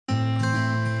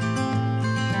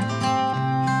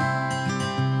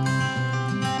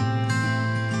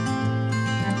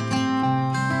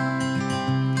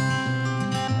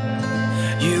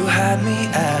had me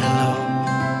at a low,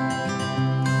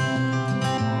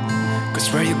 'cause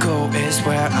where you go is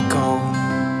where I go.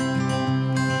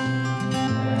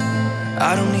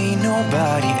 I don't need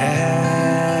nobody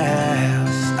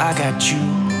else. I got you,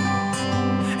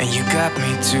 and you got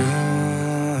me too.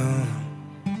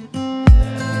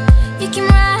 You came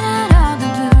right out of the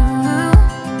blue.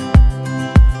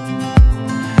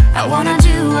 I wanna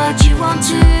do what you want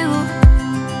to.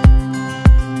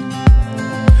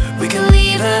 We can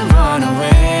leave and run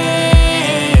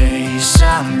away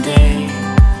someday,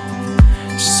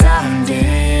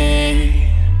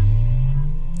 someday.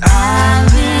 I've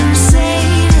been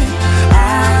saving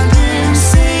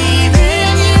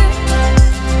you,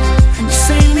 and you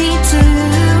save me too.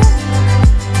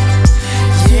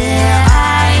 Yeah,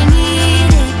 I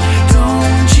need it,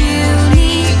 don't you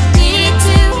need me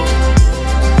too?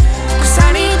 'Cause I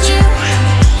need you.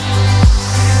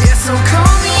 Yeah, so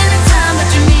call me anytime that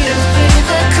you need a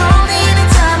favor. Call me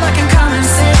anytime I can come and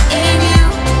sit in you.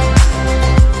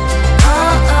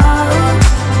 Oh, oh.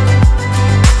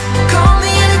 Call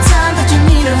me anytime that you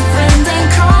need a friend, and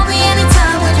call me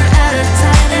anytime when you're out of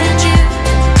tight. And you,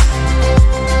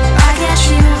 I got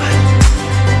you,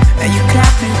 and you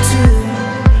got me too.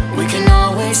 We can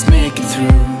always make it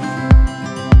through.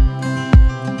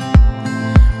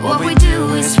 What we do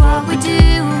is what we do.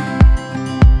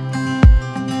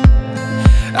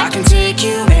 I can take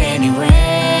you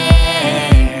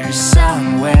anywhere,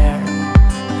 somewhere.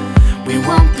 We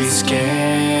won't be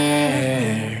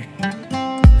scared.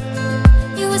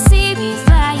 You will see me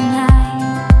flying high.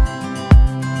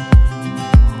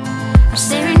 I'm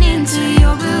staring into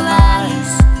your blue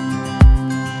eyes.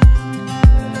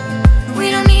 We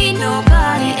don't need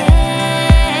nobody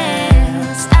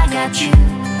else. I got you,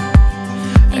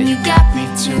 and you got me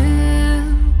too.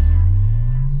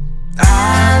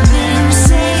 I've been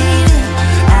saving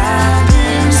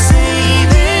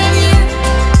you,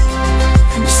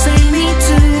 and you save me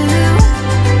too.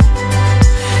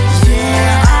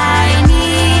 Yeah, I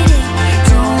need it,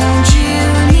 don't you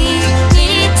need me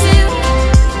too?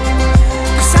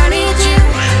 'Cause I need you.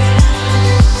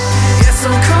 Yeah, so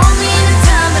call me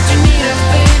anytime that you need a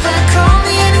favor. Call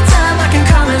me anytime I can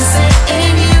come and sit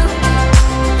in you.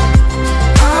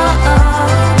 Oh, oh.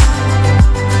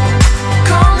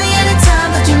 Call me anytime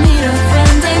that you need a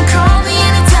friend, and call me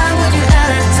anytime when you're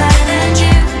out of tight. And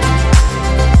you,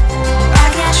 I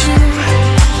got you.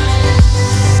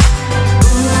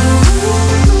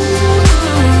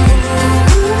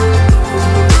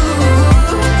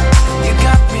 You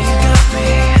got me, got me.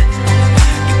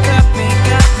 You got me,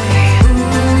 got me.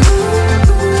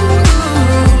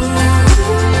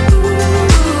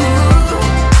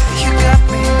 You got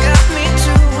me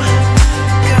too.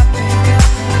 Got me, got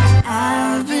me.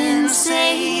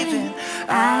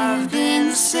 I've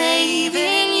been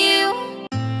saving you.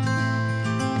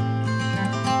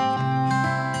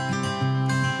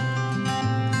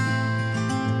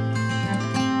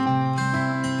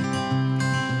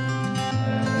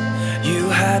 You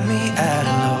had me at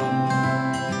a low,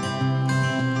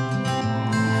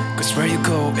 'cause where you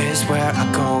go is where I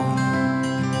go.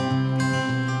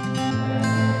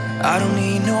 I don't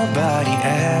need nobody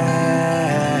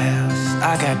else.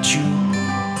 I got you,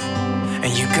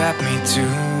 and you got me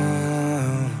too.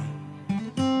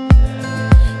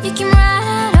 You came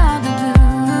right out of the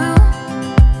blue.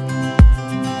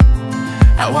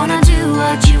 I wanna do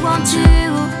what you want to.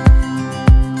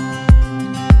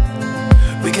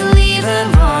 We can leave and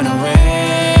run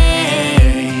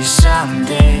away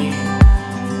someday,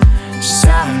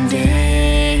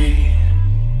 someday.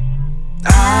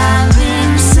 I've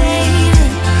been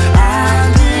saving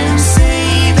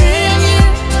you,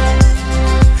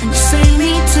 and you save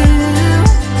me too.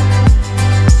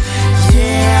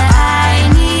 Yeah, I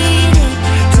need it,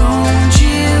 don't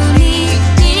you need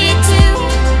me too?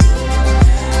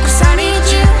 'Cause I need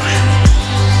you.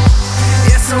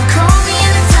 Yeah, so call me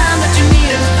anytime that you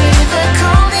need a favor.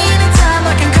 Call me anytime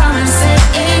I can come and sit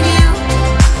in you.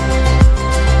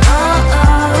 Oh,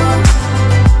 oh.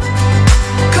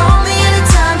 Call me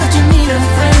anytime that you need a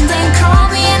friend, and call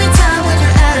me anytime when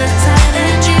you're out of tight.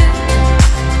 And you,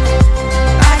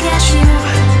 I got you,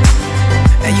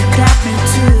 and you got me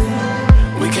too.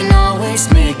 We can always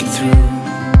make it through.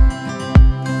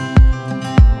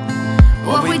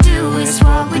 What we do is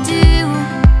what we do.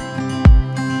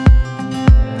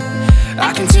 I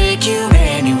can take you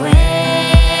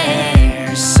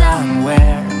anywhere,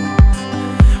 somewhere.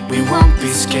 We won't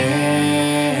be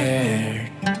scared.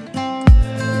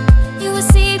 You will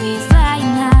see me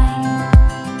flying high.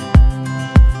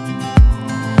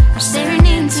 I'm staring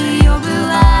into your blue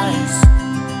eyes.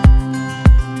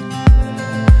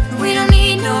 We don't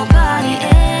need nobody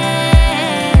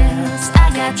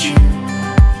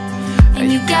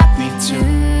got me too.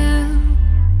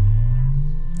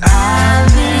 I've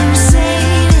been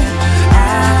saving,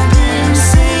 I've been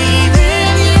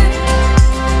saving you.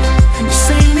 You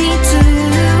save me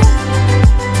too.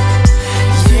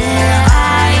 Yeah,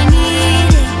 I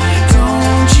need it.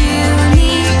 Don't you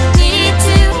need me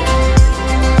too?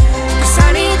 'Cause I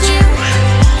need you.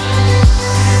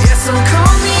 Yeah, so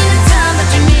call me anytime that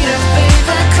you need a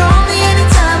favor. Call me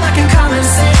anytime I can come and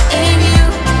save you.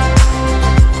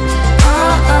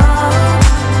 Oh, oh.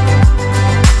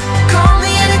 Call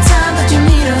me anytime that you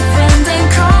need a friend. And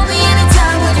call me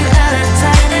anytime when you're at a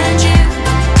tight end.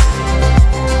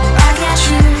 I got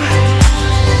you.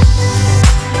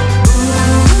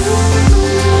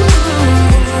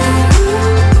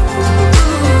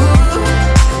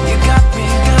 You got me,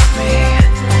 got me.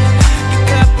 You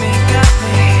got me, got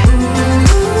me.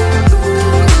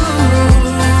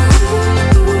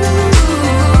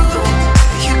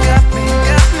 You got me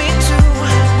too.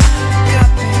 Got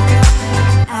me, got me.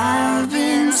 I've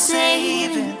been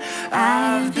saving,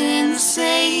 I've been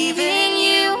saving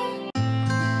you.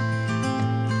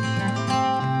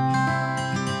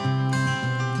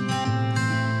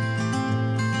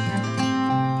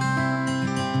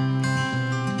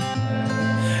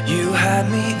 You had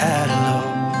me at a low,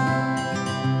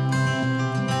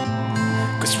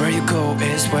 'cause where you go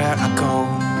is where I go.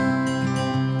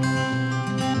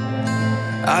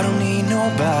 I don't need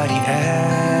nobody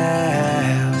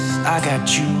else. I got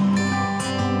you,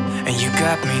 and you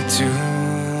got me too.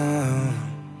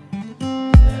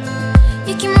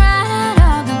 You came right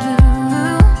out of the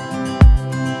blue.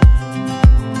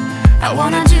 I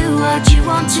wanna do what you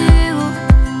want to.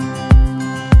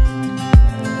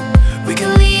 We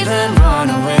can leave and run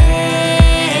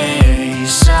away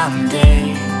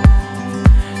someday,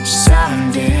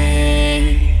 someday.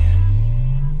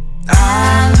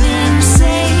 I've been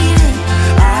saving,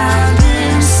 I've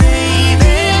been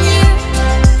saving you.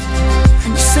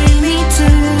 You save me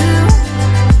too.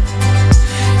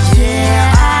 Yeah,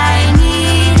 I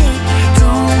need it.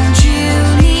 Don't you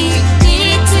need me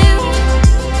too?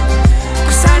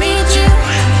 'Cause I need you.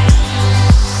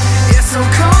 Yeah, so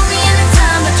call me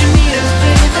anytime that you need a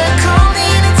favor. Call me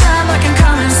anytime I can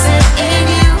come and save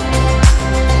you.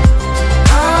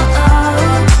 Oh, oh.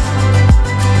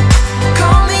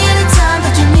 Call me anytime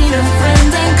that you need a friend.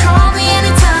 And call me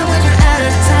anytime when you're at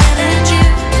a tight end.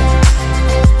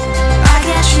 I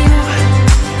got you.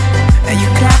 And you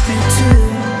got me too.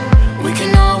 We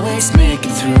can always make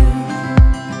it through.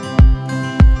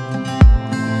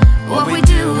 What we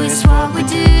do is what we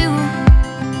do.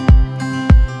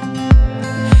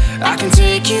 I can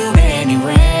take you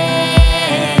anywhere,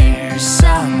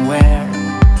 somewhere.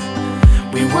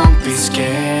 We won't be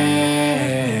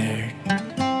scared.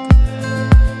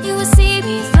 You will see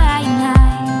me flying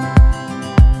high.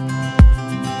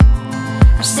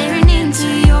 I'm staring into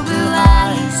your blue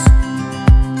eyes.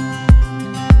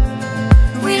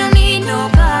 We don't need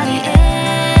nobody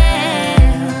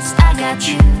else. I got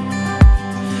you,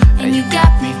 and you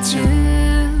got me too.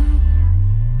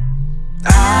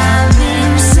 I've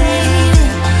been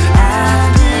saving,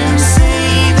 I've been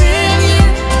saving you.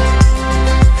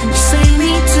 You save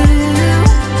me too.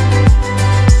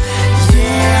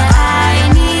 Yeah, I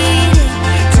need it.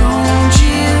 Don't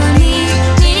you need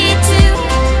me too?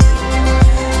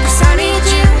 'Cause I need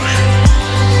you.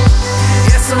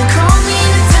 Yeah, so call me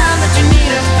anytime that you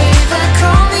need a favor.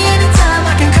 Call me anytime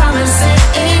I can come and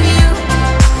save you.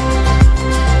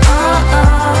 Oh,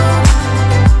 oh.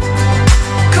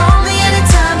 Call me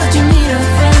anytime that you need a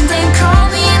friend. And call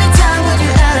me anytime when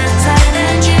you're at a tight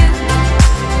end.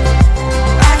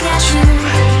 I got you.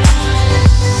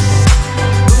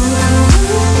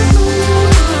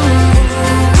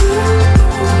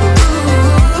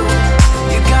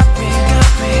 You got me,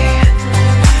 got me.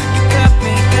 You got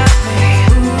me, got me.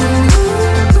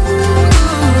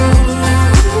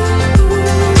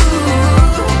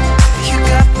 You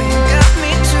got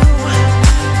me too.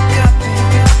 Got me,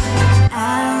 got me.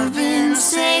 I've been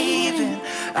saving,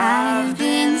 I've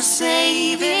been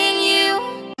saving you.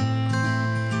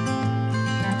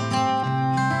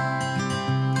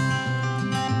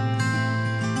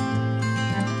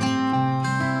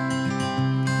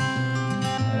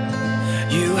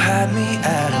 You had me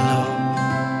at a low,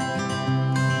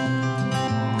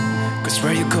 'cause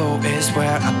where you go is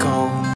where I go.